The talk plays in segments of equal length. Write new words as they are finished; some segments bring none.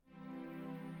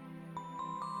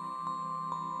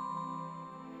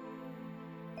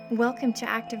Welcome to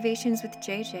Activations with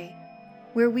JJ,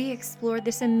 where we explore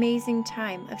this amazing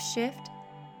time of shift,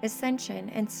 ascension,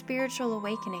 and spiritual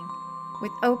awakening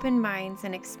with open minds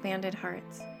and expanded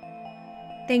hearts.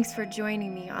 Thanks for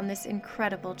joining me on this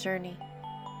incredible journey.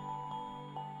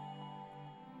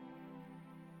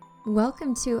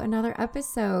 Welcome to another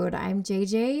episode. I'm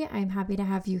JJ. I'm happy to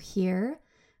have you here.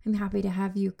 I'm happy to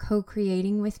have you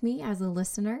co-creating with me as a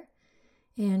listener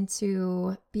and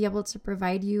to be able to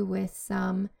provide you with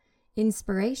some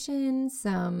inspiration,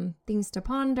 some things to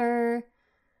ponder,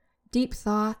 deep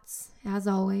thoughts as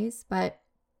always. But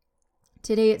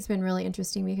today it's been really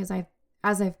interesting because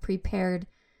as I've prepared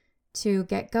to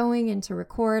get going and to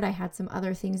record, I had some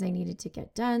other things I needed to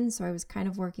get done. So I was kind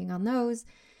of working on those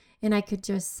and I could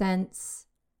just sense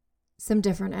some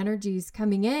different energies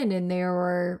coming in and they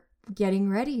were getting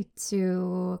ready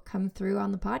to come through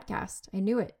on the podcast. I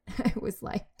knew it. I was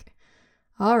like,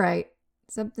 all right,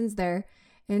 something's there.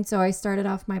 And so I started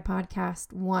off my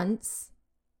podcast once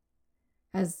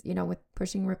as, with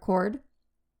pushing record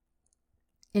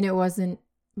and it wasn't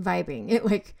vibing.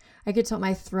 I could tell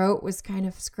my throat was kind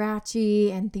of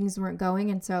scratchy and things weren't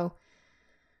going. And so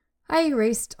I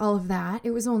erased all of that.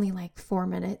 It was only like 4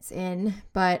 minutes in,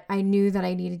 but I knew that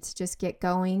I needed to just get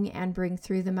going and bring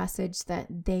through the message that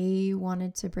they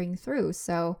wanted to bring through.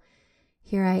 So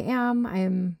here I am.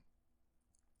 I'm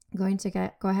going to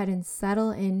go ahead and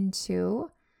settle into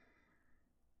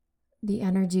the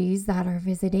energies that are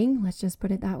visiting. Let's just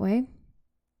put it that way.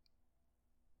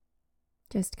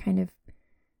 Just kind of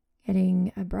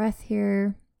getting a breath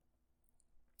here.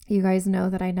 You guys know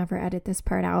that I never edit this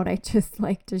part out. I just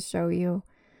like to show you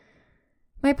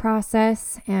my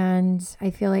process. And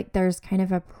I feel like there's kind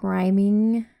of a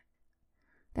priming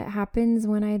that happens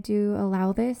when I do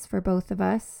allow this for both of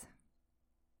us.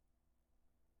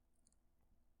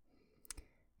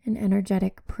 An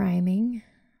energetic priming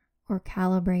or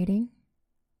calibrating.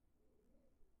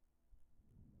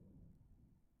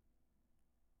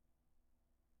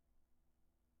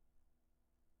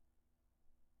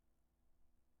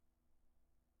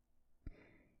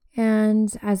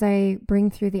 And as I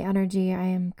bring through the energy, I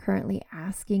am currently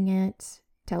asking it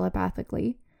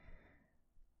telepathically.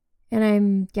 And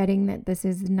I'm getting that this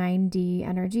is 9D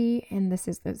energy, and this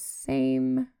is the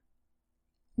same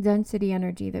density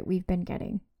energy that we've been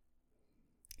getting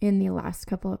in the last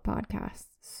couple of podcasts.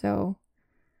 So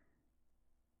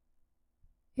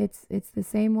it's the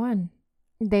same one.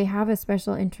 They have a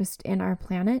special interest in our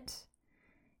planet.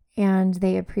 And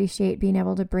they appreciate being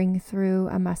able to bring through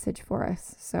a message for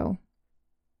us. So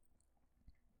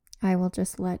I will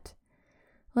just let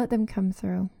them come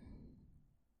through.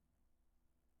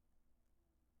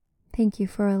 Thank you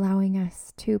for allowing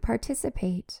us to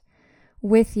participate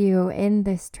with you in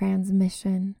this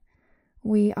transmission.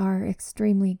 We are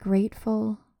extremely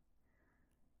grateful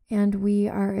and we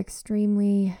are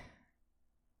extremely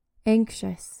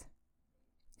anxious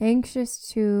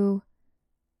to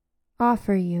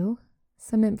offer you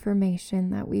some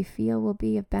information that we feel will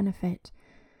be of benefit,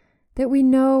 that we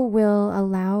know will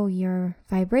allow your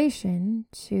vibration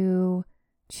to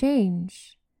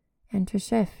change and to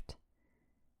shift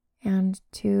and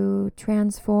to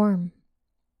transform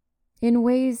in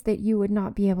ways that you would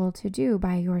not be able to do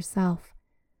by yourself.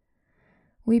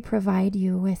 We provide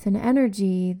you with an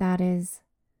energy that is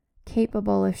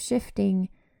capable of shifting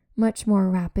much more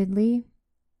rapidly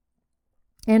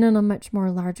and on a much more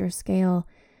larger scale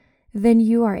than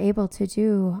you are able to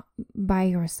do by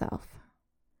yourself.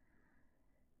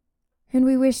 And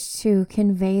we wish to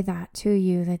convey that to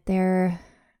you, that there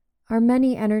are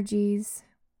many energies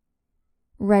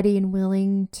ready and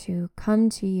willing to come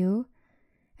to you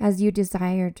as you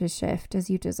desire to shift, as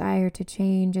you desire to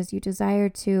change, as you desire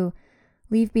to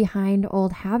leave behind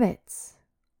old habits,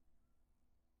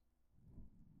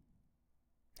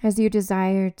 as you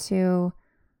desire to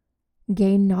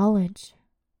gain knowledge,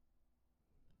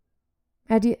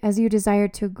 as you desire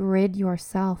to grid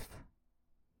yourself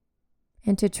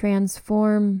and to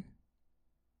transform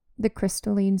the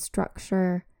crystalline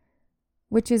structure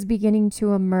which is beginning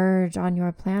to emerge on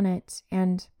your planet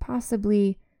and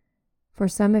possibly for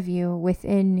some of you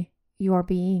within your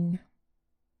being.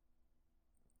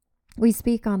 We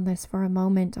speak on this for a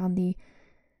moment on the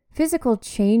physical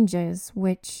changes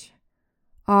which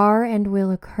are and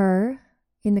will occur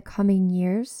in the coming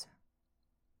years.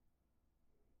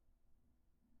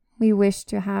 We wish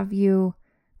to have you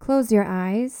close your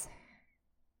eyes,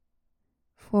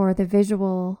 for the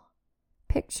visual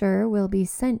picture will be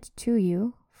sent to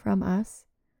you from us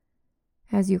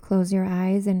as you close your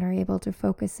eyes and are able to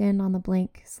focus in on the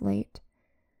blank slate.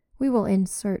 We will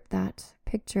insert that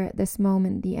picture at this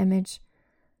moment, the image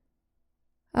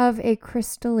of a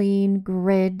crystalline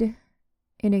grid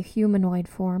in a humanoid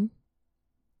form.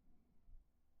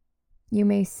 You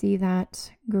may see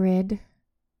that grid,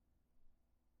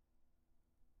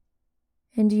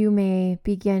 and you may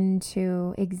begin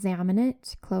to examine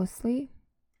it closely.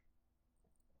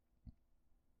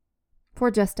 For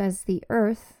just as the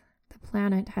earth, the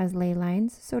planet, has ley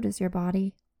lines, so does your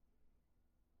body.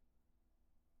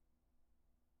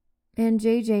 And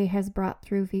JJ has brought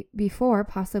through before,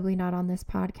 possibly not on this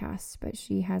podcast, but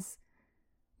she has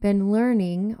been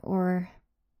learning or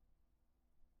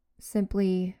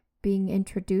simply being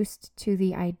introduced to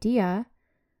the idea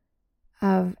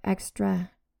of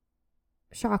extra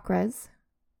chakras,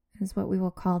 is what we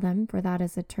will call them, for that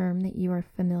is a term that you are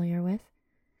familiar with.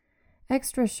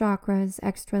 Extra chakras,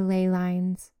 extra ley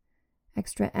lines,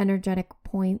 extra energetic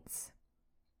points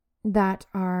that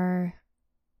are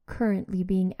currently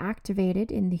being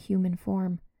activated in the human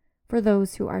form for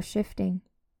those who are shifting.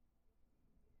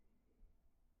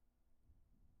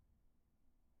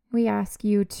 We ask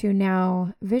you to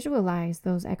now visualize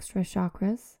those extra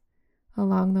chakras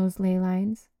along those ley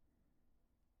lines.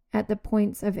 At the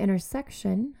points of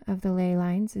intersection of the ley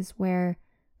lines is where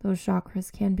those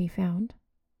chakras can be found.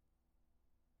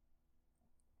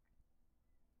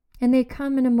 And they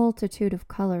come in a multitude of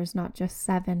colors, not just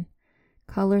 7.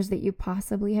 Colors that you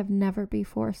possibly have never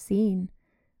before seen.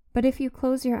 But if you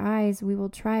close your eyes, we will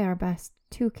try our best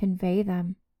to convey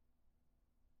them.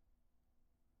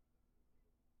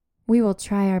 We will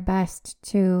try our best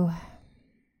to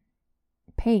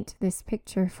paint this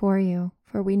picture for you,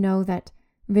 for we know that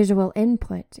visual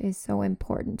input is so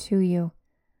important to you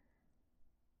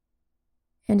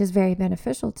and is very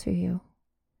beneficial to you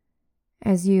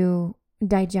as you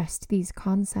digest these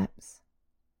concepts.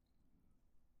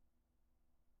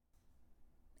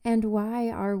 And why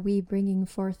are we bringing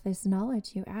forth this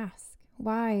knowledge, you ask?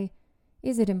 Why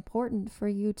is it important for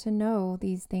you to know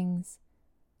these things?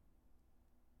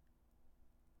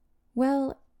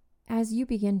 Well, as you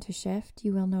begin to shift,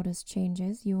 you will notice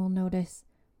changes. You will notice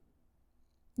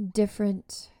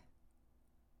different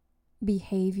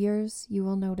behaviors. You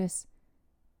will notice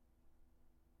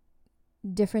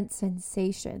different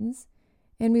sensations.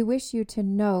 And we wish you to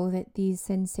know that these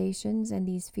sensations and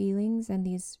these feelings and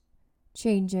these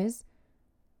changes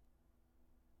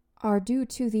are due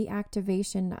to the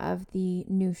activation of the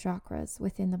new chakras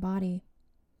within the body.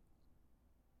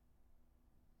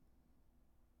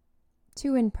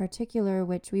 2 in particular,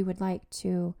 which we would like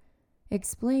to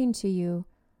explain to you,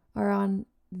 are on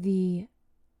the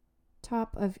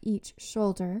top of each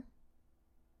shoulder.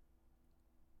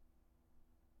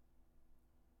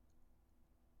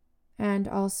 And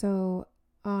also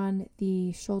on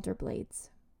the shoulder blades.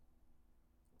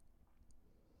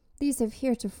 These have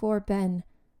heretofore been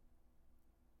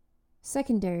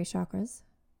secondary chakras,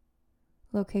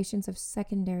 locations of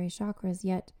secondary chakras,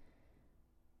 yet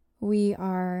we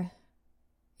are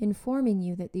informing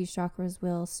you that these chakras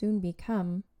will soon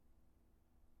become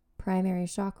primary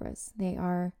chakras. They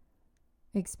are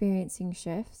experiencing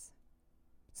shifts.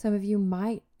 Some of you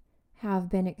might have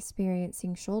been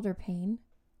experiencing shoulder pain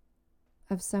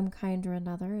of some kind or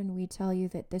another, and we tell you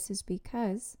that this is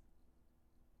because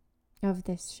of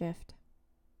this shift.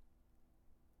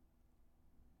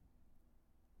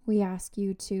 We ask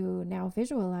you to now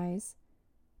visualize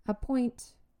a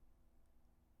point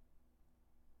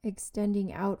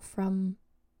extending out from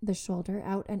the shoulder,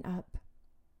 out and up,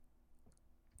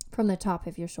 from the top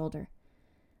of your shoulder,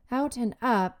 out and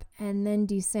up, and then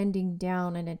descending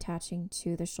down and attaching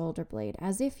to the shoulder blade,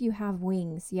 as if you have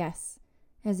wings. Yes,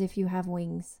 as if you have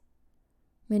wings.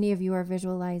 Many of you are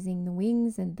visualizing the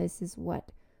wings, and this is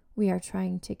what we are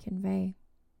trying to convey.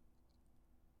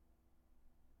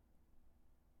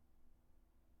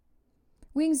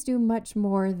 Wings do much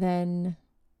more than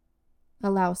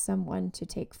allow someone to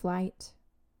take flight.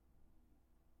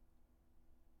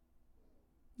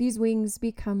 These wings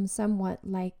become somewhat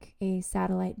like a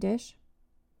satellite dish.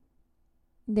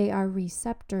 They are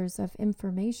receptors of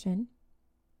information.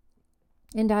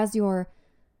 And as your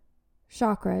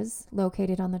chakras,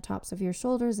 located on the tops of your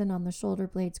shoulders and on the shoulder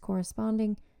blades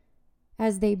corresponding,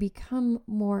 as they become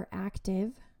more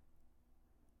active,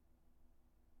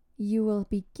 you will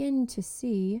begin to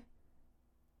see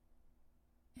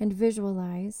and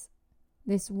visualize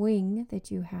this wing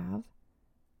that you have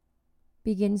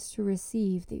begins to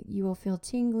receive. That you will feel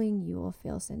tingling, you will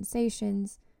feel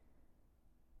sensations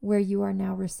where you are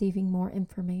now receiving more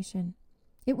information.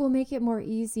 It will make it more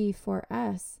easy for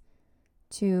us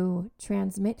to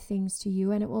transmit things to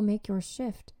you, and it will make your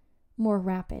shift more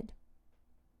rapid.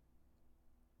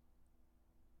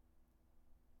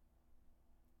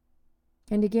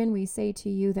 And again, we say to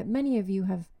you that many of you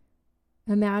have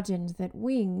imagined that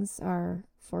wings are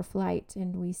for flight.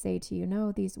 And we say to you,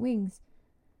 no, these wings,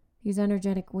 these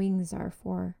energetic wings are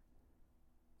for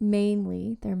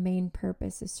mainly, their main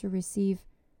purpose is to receive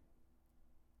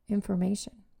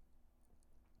information.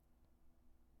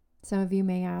 Some of you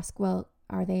may ask, well,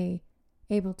 are they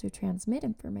able to transmit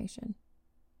information?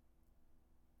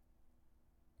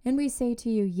 And we say to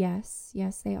you, yes,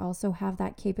 they also have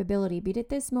that capability. But at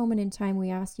this moment in time,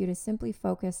 we ask you to simply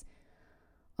focus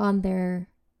on their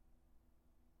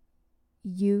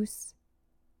use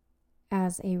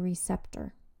as a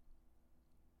receptor.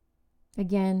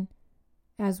 Again,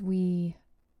 as we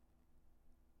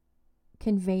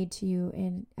conveyed to you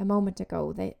in a moment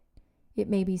ago, that it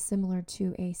may be similar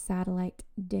to a satellite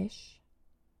dish,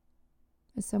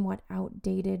 a somewhat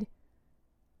outdated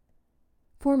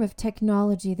form of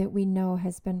technology that we know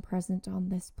has been present on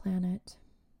this planet.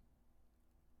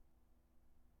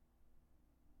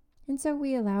 And so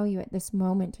we allow you at this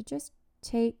moment to just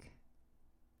take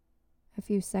a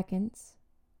few seconds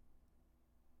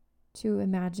to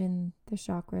imagine the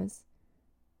chakras.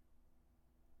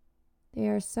 They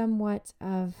are somewhat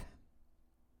of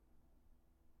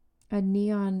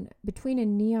between a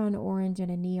neon orange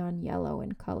and a neon yellow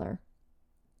in color.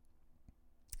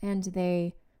 And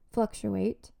they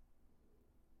fluctuate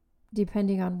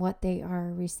depending on what they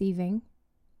are receiving.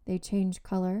 They change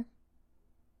color.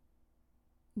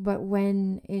 But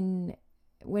when in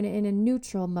a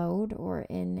neutral mode or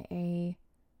in a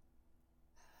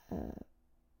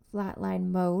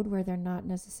flatline mode where they're not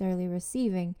necessarily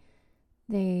receiving,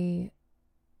 they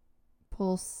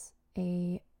pulse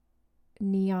a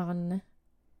neon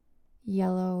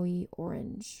yellowy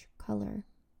orange color.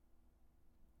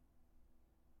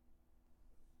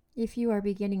 If you are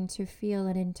beginning to feel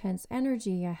an intense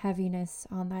energy, a heaviness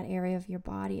on that area of your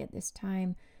body at this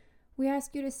time, we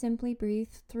ask you to simply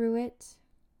breathe through it,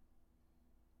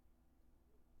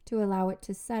 to allow it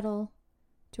to settle,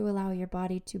 to allow your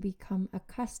body to become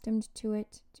accustomed to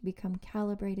it, to become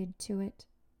calibrated to it.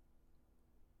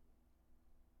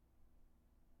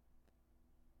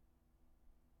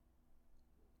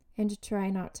 And try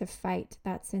not to fight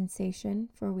that sensation,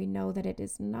 for we know that it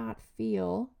does not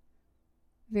feel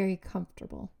very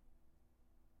comfortable.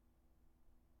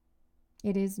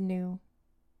 It is new.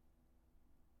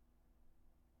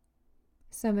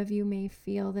 Some of you may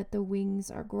feel that the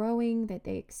wings are growing, that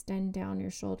they extend down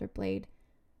your shoulder blade,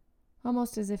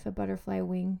 almost as if a butterfly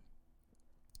wing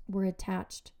were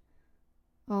attached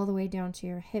all the way down to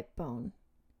your hip bone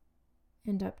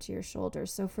and up to your shoulder.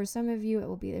 So for some of you, it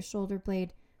will be the shoulder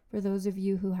blade. For those of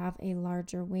you who have a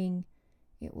larger wing,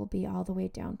 it will be all the way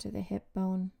down to the hip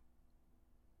bone.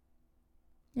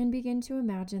 And begin to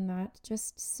imagine that.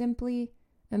 Just simply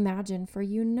imagine, for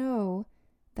you know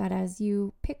that as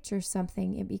you picture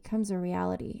something, it becomes a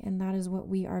reality. And that is what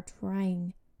we are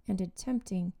trying and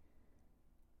attempting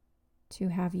to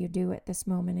have you do at this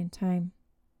moment in time.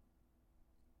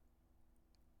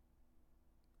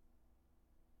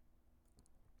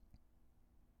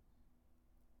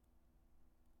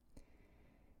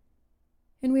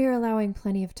 And we are allowing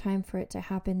plenty of time for it to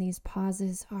happen. These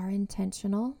pauses are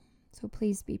intentional, so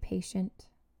please be patient,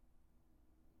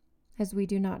 as we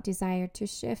do not desire to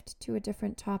shift to a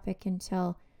different topic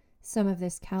until some of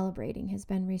this calibrating has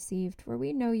been received. For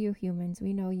we know you humans.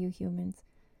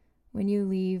 When you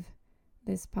leave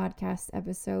this podcast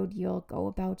episode, you'll go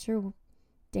about your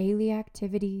daily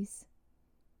activities,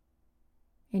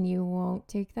 and you won't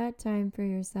take that time for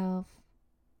yourself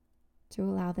to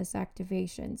allow this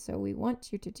activation. So we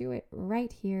want you to do it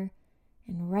right here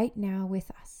and right now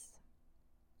with us.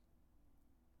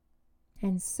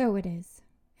 And so it is.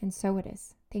 And so it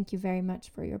is. Thank you very much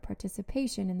for your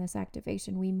participation in this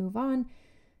activation. We move on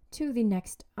to the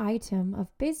next item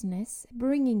of business,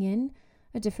 bringing in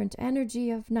a different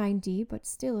energy of 9D, but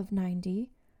still of 9D.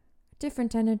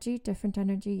 Different energy.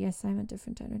 Yes, I'm a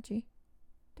different energy.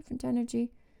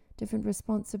 Different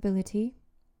responsibility.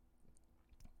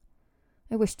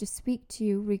 I wish to speak to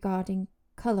you regarding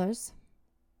colors.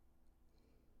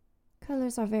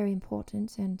 Colors are very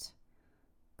important, and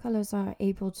colors are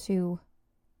able to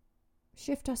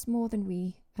shift us more than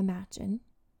we imagine.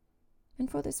 And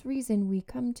for this reason, we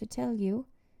come to tell you,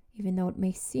 even though it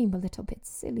may seem a little bit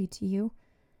silly to you,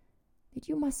 that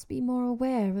you must be more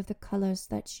aware of the colors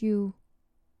that you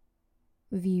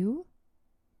view,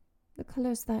 the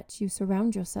colors that you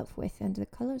surround yourself with, and the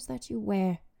colors that you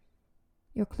wear.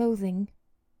 Your clothing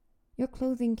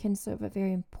can serve a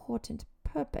very important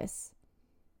purpose.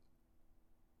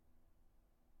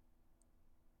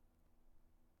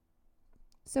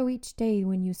 So each day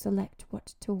when you select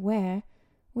what to wear,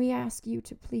 we ask you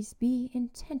to please be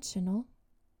intentional.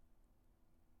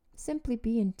 Simply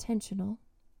be intentional.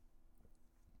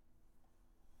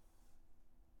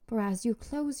 For as you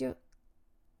clothe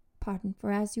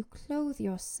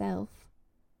yourself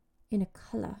in a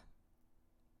color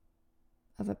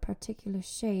of a particular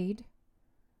shade,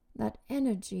 that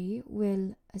energy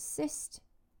will assist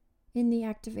in the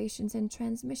activations and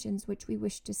transmissions which we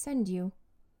wish to send you.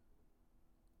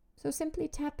 So simply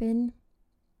tap in,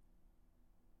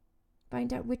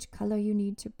 find out which color you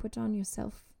need to put on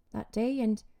yourself that day,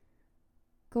 and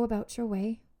go about your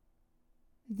way.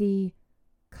 The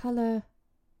color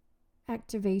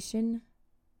activation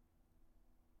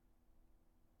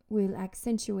will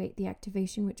accentuate the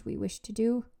activation which we wish to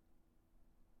do,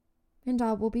 and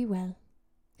all will be well.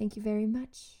 Thank you very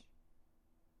much.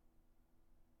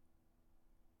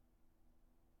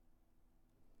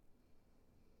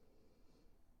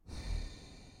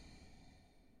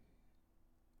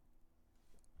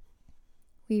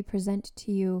 We present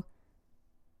to you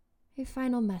a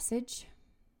final message.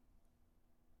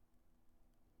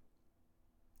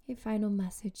 A final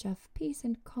message of peace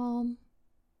and calm.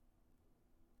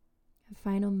 A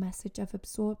final message of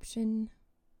absorption.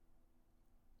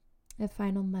 A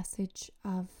final message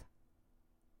of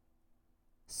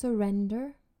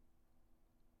surrender,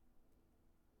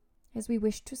 as we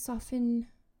wish to soften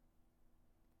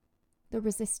the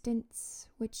resistance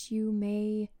which you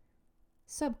may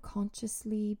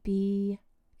subconsciously be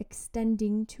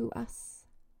extending to us.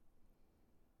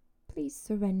 Please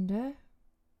surrender.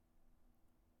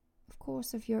 Of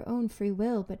course, of your own free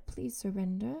will, but please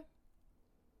surrender.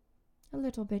 A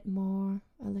little bit more,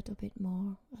 a little bit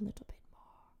more, a little bit more.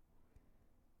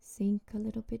 Sink a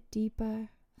little bit deeper,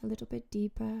 a little bit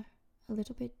deeper, a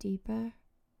little bit deeper.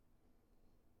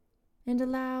 And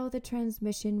allow the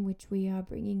transmission which we are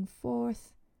bringing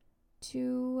forth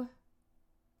to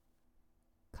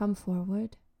come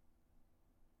forward,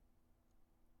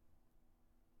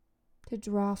 to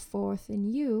draw forth in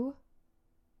you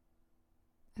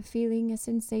a feeling, a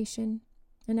sensation,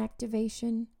 an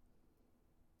activation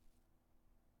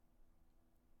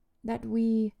that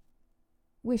we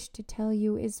wish to tell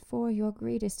you is for your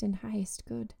greatest and highest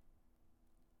good.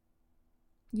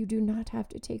 You do not have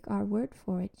to take our word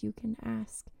for it. You can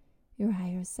ask your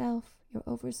higher self, your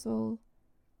oversoul,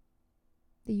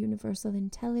 the universal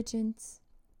intelligence,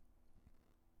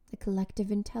 the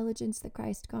collective intelligence, the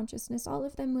Christ consciousness. All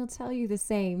of them will tell you the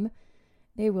same.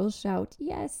 They will shout,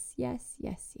 yes, yes,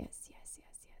 yes, yes, yes, yes,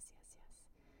 yes, yes, yes.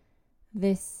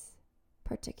 This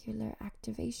particular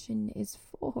activation is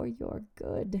for your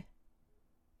good.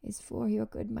 Is for your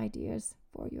good, my dears,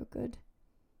 for your good.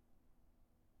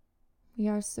 We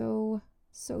are so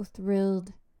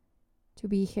thrilled to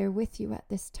be here with you at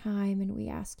this time, and we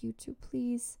ask you to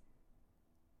please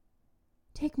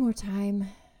take more time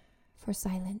for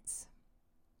silence.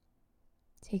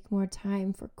 Take more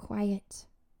time for quiet.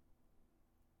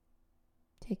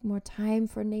 Take more time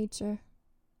for nature.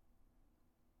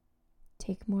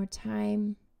 Take more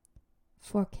time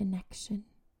for connection.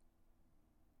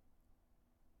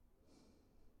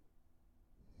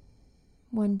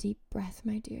 One deep breath,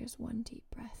 my dears, one deep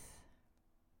breath.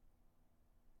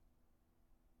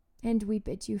 And we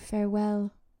bid you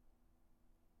farewell.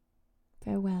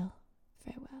 Farewell,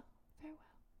 farewell, farewell.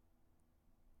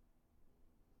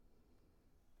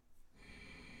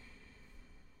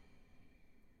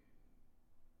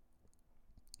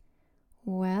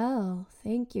 Well,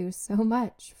 thank you so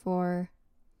much for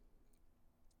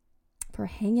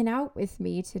hanging out with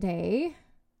me today.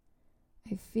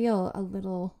 I feel a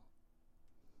little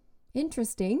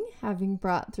interesting having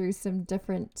brought through some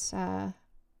different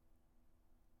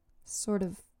sort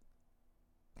of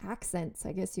accents,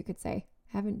 I guess you could say.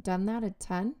 I haven't done that a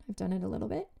ton. I've done it a little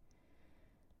bit.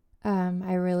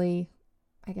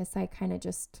 I guess I kind of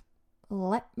just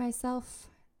let myself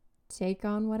take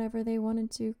on whatever they wanted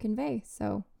to convey.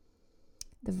 So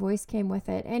the voice came with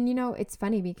it. And you know, it's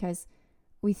funny because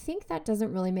we think that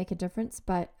doesn't really make a difference,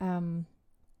 but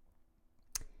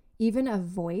even a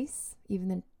voice,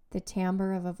 even the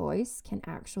timbre of a voice can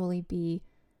actually be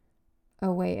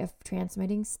a way of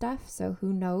transmitting stuff. So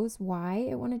who knows why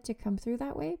it wanted to come through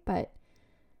that way, but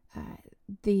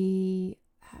the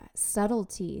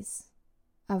subtleties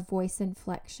of voice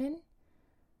inflection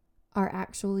are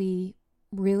actually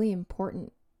really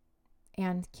important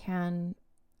and can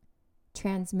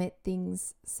transmit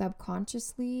things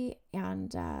subconsciously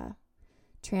and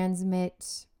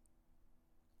transmit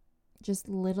just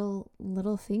little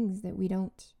things that we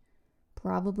don't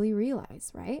probably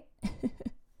realize, right?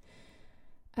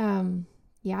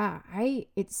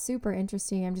 It's super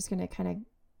interesting. I'm just going to kind of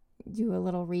do a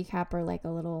little recap or like a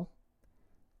little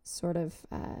sort of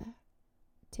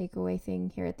takeaway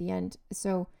thing here at the end.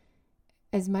 So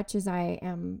as much as I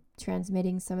am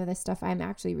transmitting some of this stuff, I'm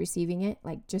actually receiving it,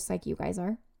 like just like you guys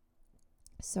are.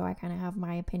 So I kind of have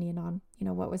my opinion on,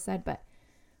 what was said, but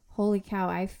holy cow,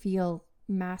 I feel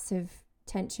massive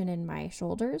tension in my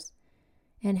shoulders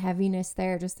and heaviness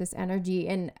there, just this energy.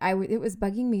 And it was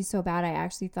bugging me so bad. I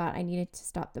actually thought I needed to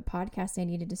stop the podcast. I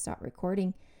needed to stop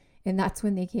recording. And that's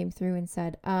when they came through and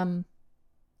said,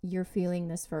 you're feeling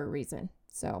this for a reason.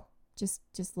 So just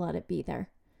let it be there.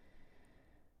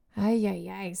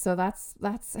 Ay. So that's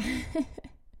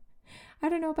I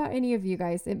don't know about any of you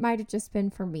guys. It might have just been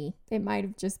for me. It might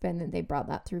have just been that they brought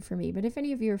that through for me. But if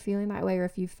any of you are feeling that way, or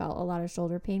if you felt a lot of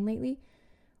shoulder pain lately,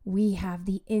 we have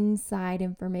the inside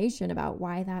information about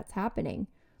why that's happening.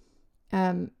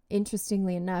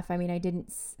 Interestingly enough, I mean,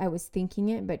 I was thinking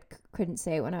it, but couldn't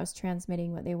say it when I was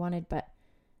transmitting what they wanted, but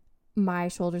my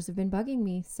shoulders have been bugging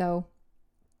me. So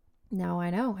now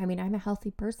I know. I mean, I'm a healthy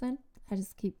person. I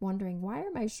just keep wondering, why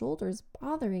are my shoulders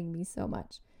bothering me so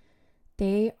much?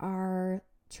 They are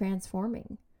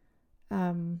transforming.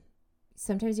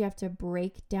 Sometimes you have to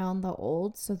break down the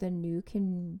old so the new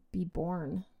can be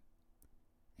born.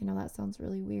 I know that sounds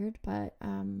really weird, but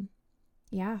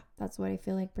yeah, that's what I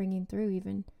feel like bringing through,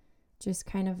 even just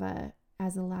kind of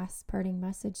as a last parting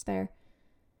message there.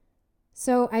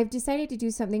 So I've decided to do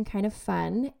something kind of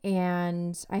fun,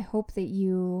 and I hope that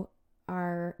you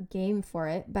are game for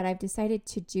it, but I've decided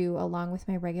to do, along with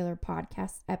my regular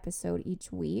podcast episode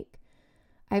each week,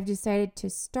 I've decided to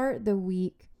start the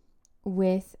week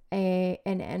with an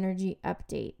energy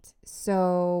update.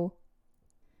 So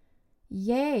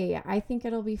yay, I think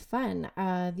it'll be fun.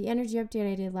 The energy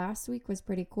update I did last week was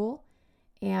pretty cool,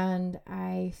 and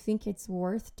I think it's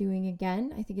worth doing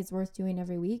again. I think it's worth doing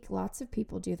every week. Lots of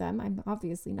people do them. I'm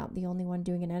obviously not the only one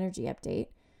doing an energy update,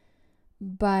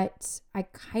 but I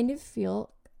kind of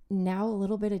feel now a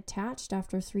little bit attached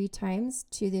after 3 times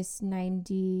to this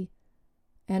 9D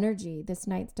energy, this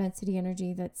 9th density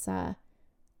energy that's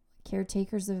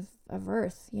caretakers of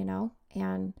Earth,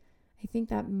 and I think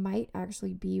that might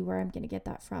actually be where I'm going to get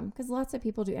that from, because lots of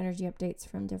people do energy updates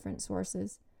from different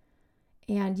sources.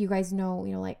 And you guys know,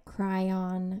 like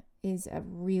Cryon is a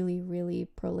really, really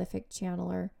prolific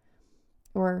channeler,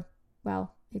 or,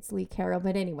 well, it's Lee Carroll,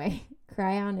 but anyway,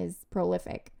 Cryon is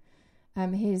prolific.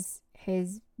 His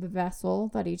vessel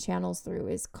that he channels through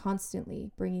is constantly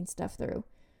bringing stuff through,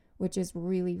 which is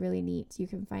really, really neat. You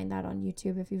can find that on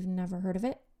YouTube if you've never heard of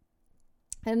it.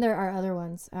 And there are other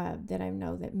ones that I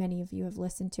know that many of you have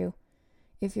listened to.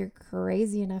 If you're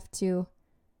crazy enough to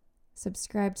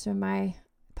subscribe to my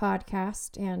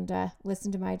podcast and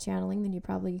listen to my channeling, then you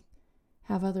probably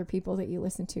have other people that you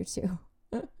listen to too.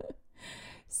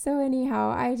 So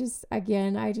anyhow, I just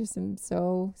am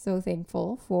so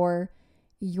thankful for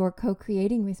your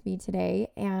co-creating with me today.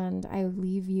 And I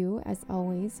leave you, as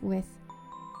always, with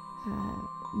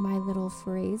my little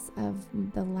phrase of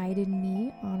the light in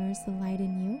me honors the light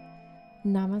in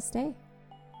you. Namaste.